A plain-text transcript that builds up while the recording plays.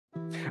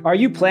Are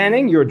you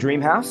planning your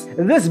dream house?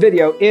 This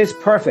video is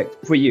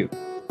perfect for you.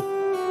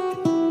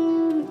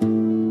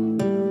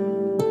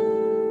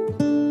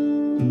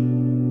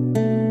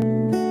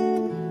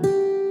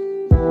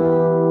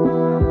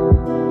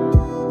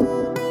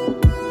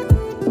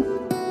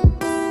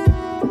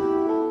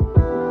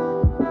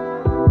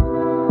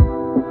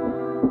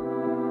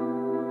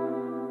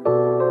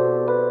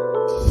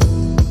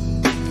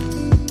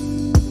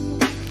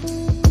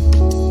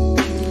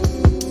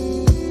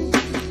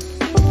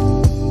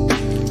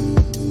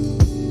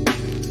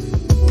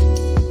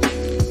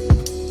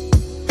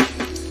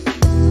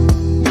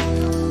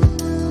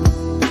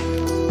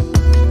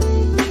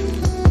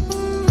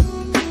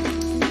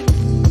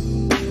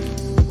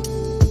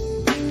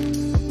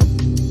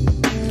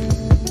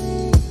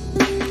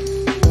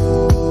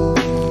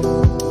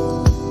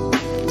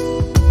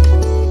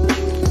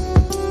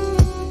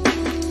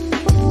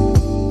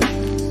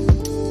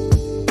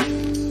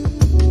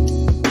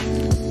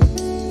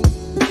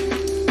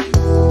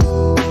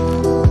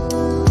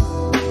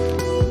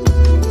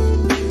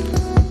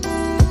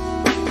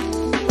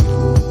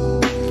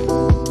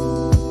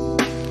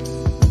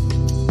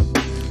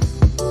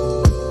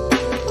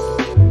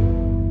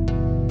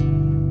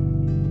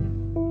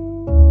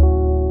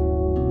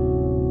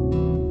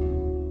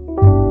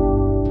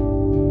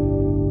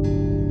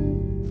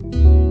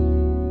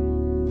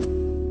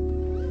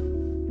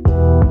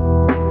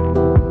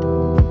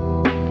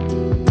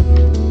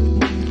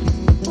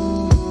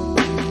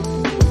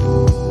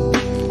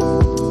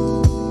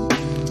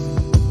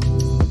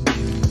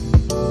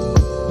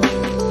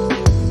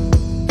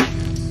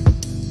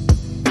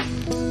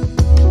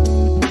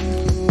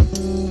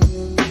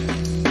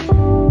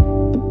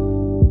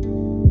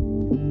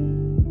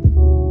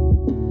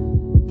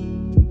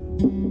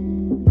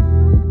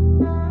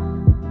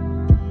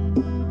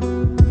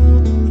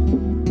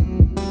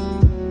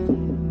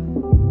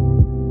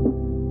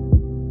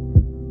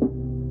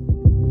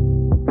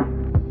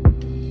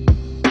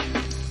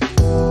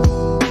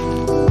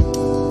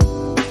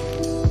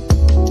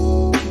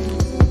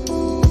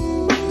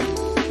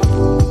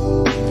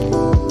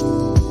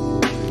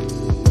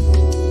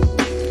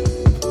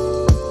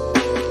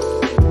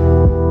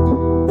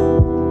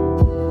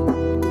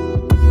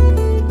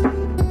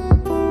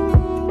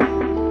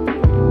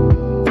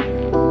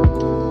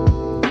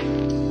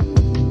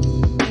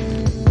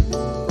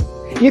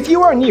 If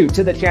you are new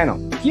to the channel,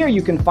 here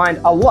you can find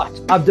a lot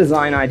of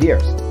design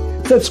ideas.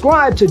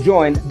 Subscribe to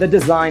join the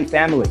design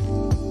family.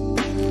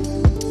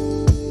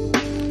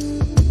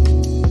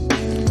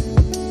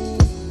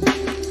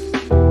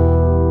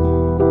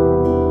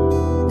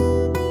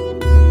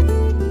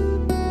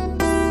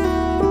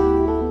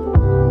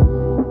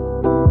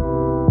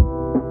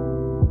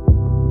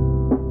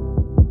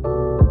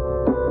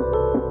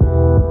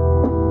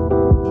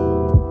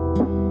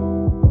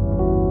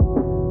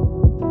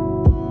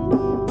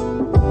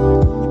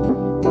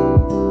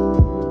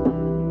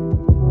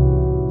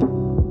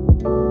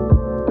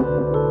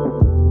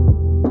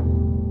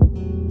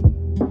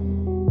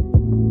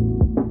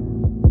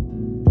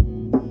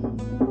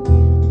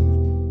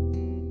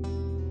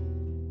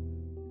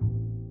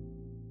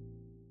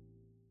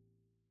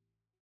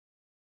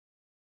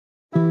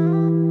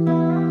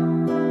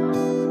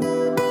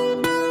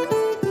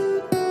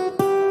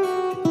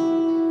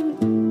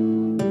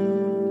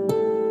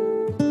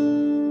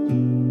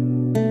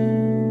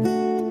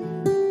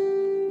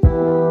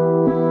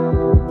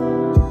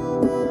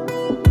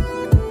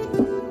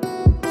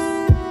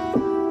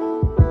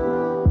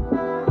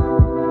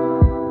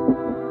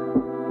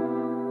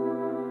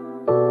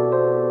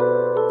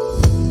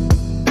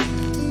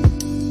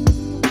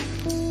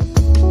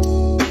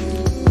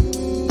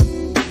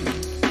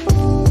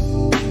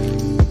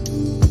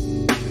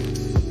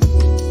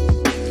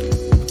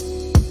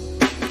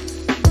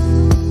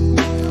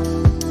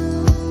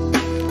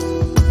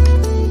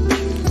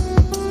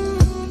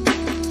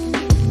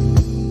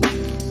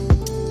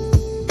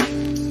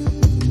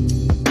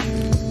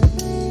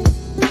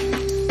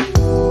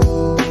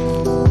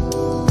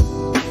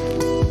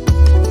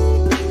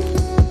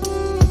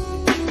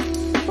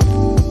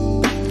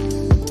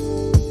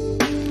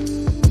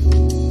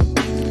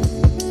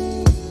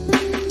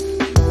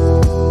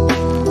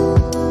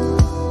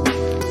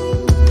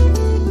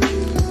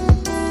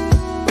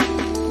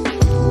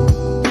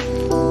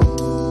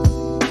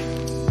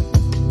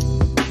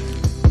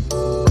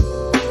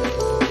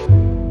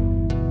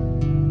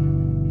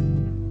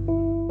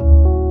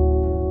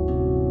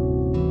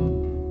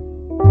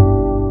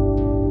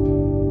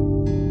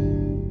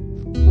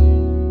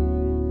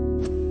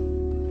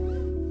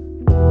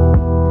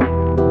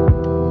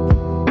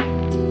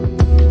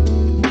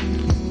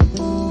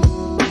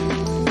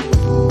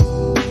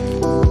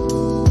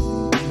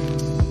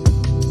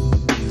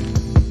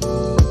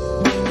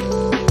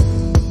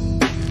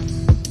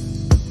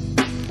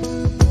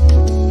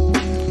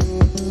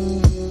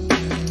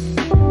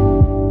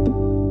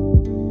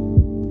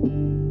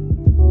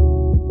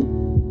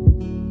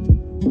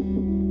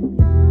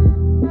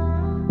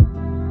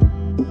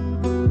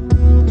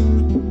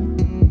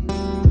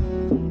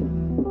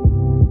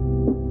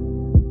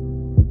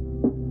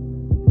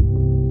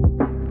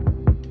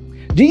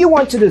 Do you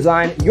want to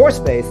design your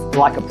space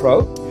like a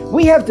pro?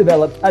 We have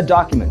developed a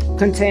document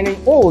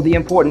containing all the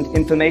important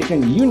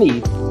information you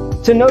need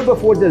to know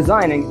before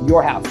designing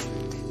your house.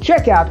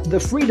 Check out the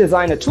free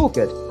designer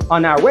toolkit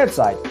on our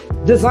website,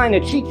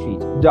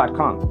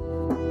 designercheatsheet.com.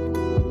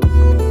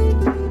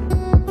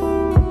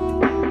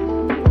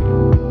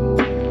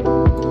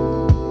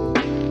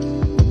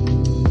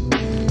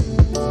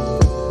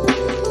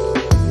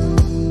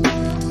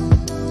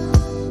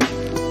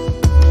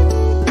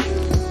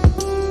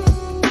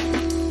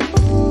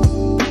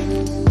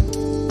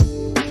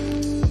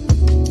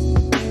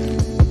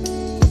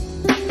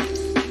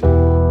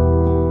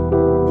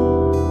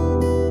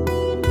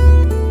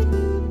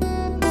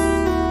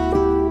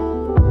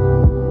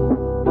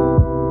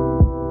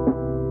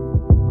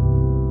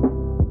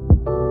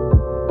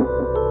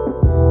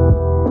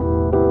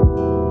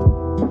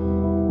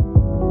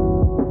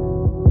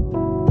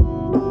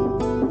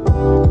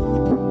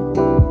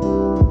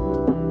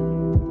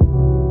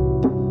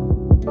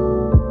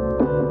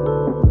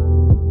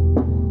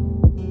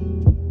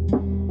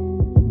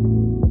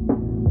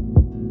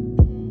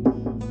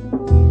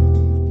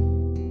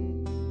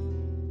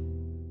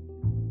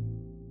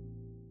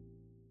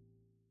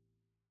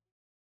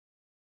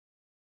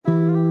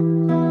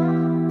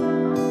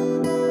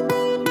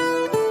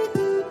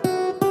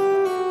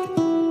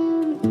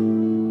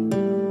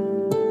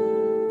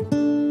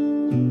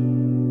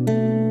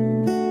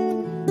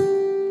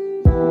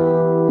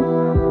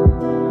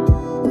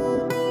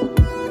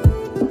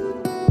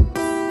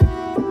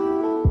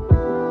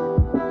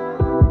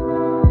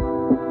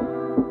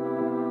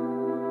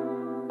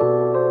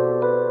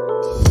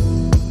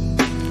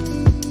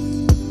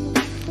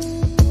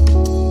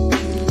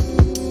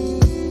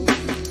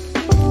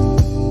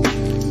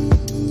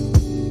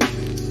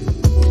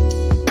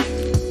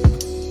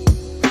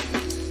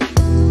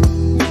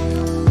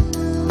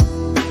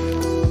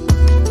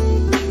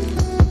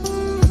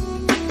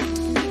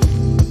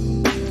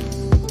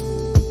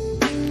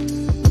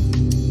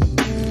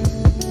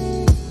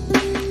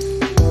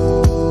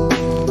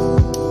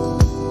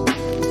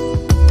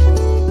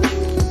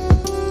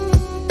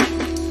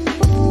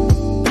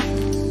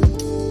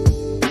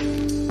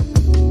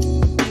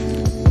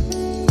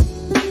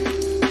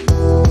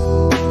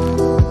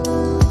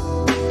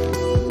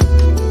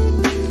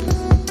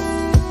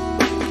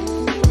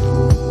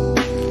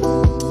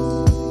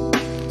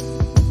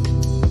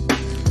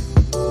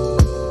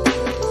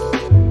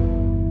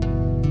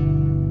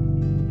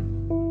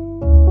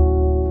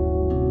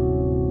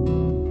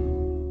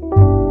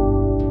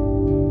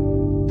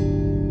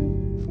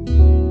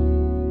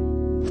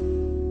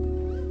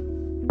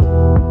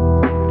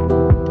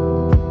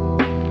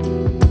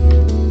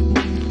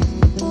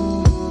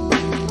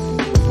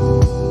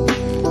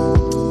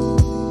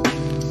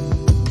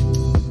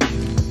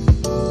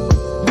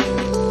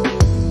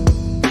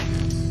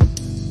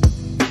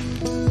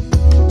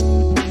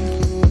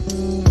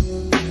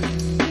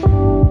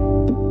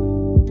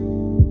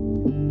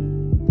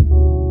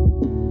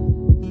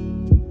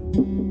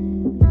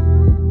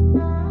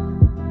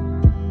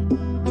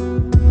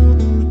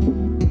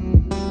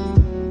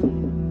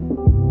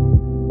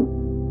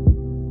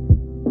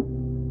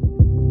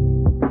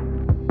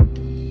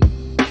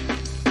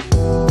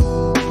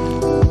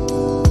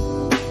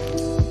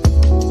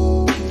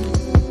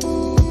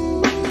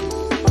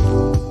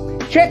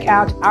 Check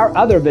out our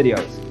other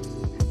videos.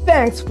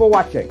 Thanks for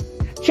watching.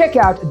 Check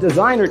out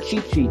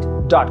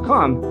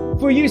designercheatsheet.com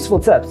for useful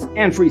tips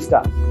and free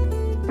stuff.